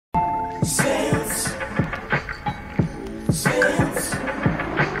Spinz. Spinz.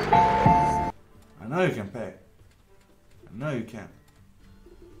 I know you can pay. I know you can.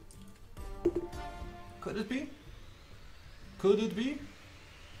 Could it be? Could it be?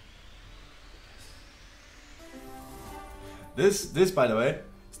 This by the way,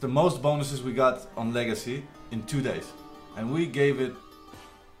 is the most bonuses we got on Legacy in 2 days. And we gave it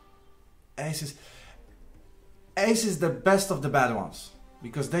aces. Ace is the best of the bad ones,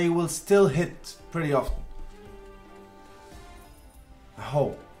 because they will still hit pretty often.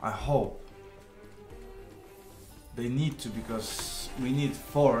 I hope. They need to, because we need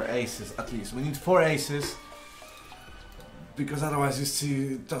 4 aces at least. We need 4 aces, because otherwise you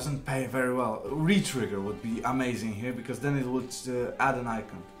see it doesn't pay very well. Retrigger would be amazing here, because then it would add an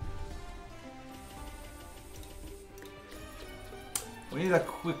icon. We need a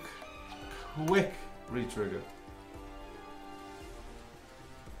quick retrigger.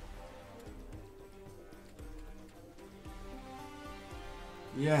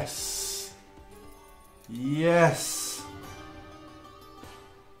 Yes. Yes.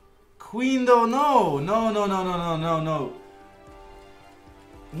 Queen though, no. No.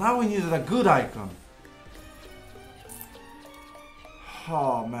 Now we needed a good icon.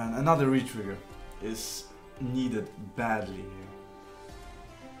 Oh man, another retrigger is needed badly here.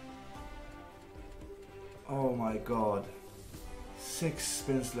 Oh my god. 6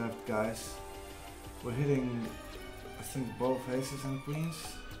 spins left, guys. We're hitting, I think, both aces and queens.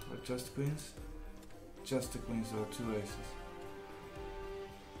 Or just queens? Just the queens, or 2 aces.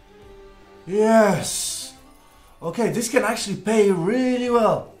 Yes! Okay, this can actually pay really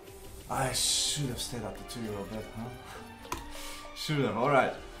well. I should have stayed up the 2-euro bet, huh? Should have,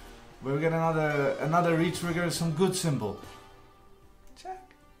 alright. We'll get another retrigger, some good symbol.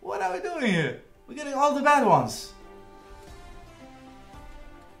 Check. What are we doing here? We're getting all the bad ones.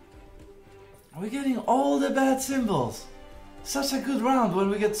 We're getting all the bad symbols. Such a good round when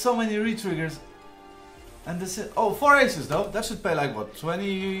we get so many retriggers. And this is, oh, 4 aces though. That should pay like what,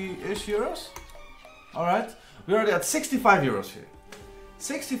 20-ish euros? Alright. We're already at 65 euros here.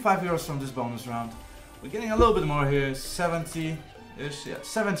 65 euros from this bonus round. We're getting a little bit more here. 70-ish. Yeah,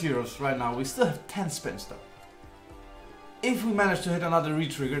 70 euros right now. We still have 10 spins though. If we manage to hit another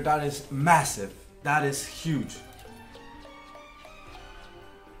retrigger, that is massive. That is huge.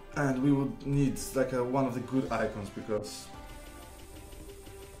 And we would need like one of the good icons, because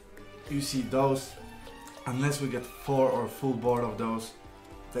you see those, unless we get 4 or full board of those,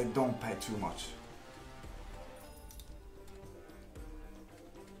 they don't pay too much.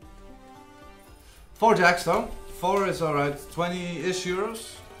 Four jacks though. 4 is alright, 20-ish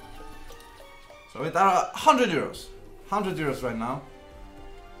euros. So it's 100 euros. 100 euros right now.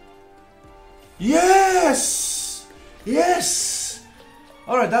 Yes! Yes!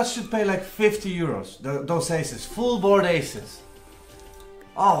 Alright, that should pay like 50 euros. Those aces, full board aces.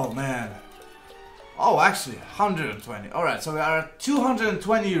 Oh man. Oh, actually, 120. Alright, so we are at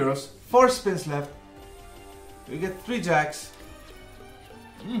 220 euros. 4 spins left. We get 3 jacks.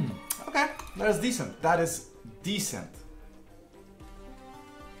 Okay, that is decent. That is decent.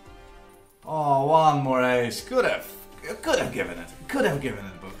 Oh, one more ace. Could have given it. Could have given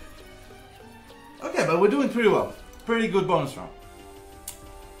it, book. Okay, but we're doing pretty well. Pretty good bonus round.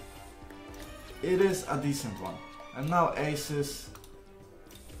 It is a decent one. And now aces.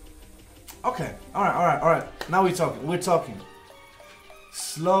 Okay, alright. Now we're talking.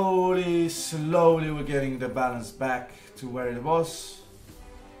 Slowly we're getting the balance back to where it was.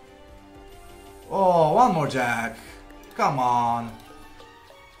 Oh, one more jack. Come on.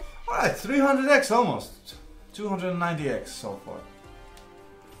 Alright, 300x almost. 290x so far.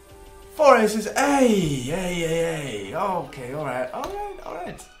 4 aces. Hey. Okay, alright.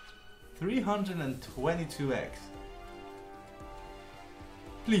 322x.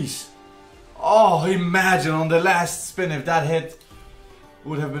 Please. Oh, imagine on the last spin if that hit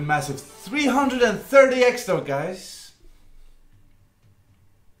would have been massive. 330x though, guys.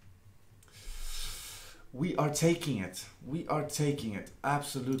 We are taking it. We are taking it.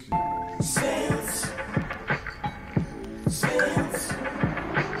 Absolutely. Spinz. Spinz.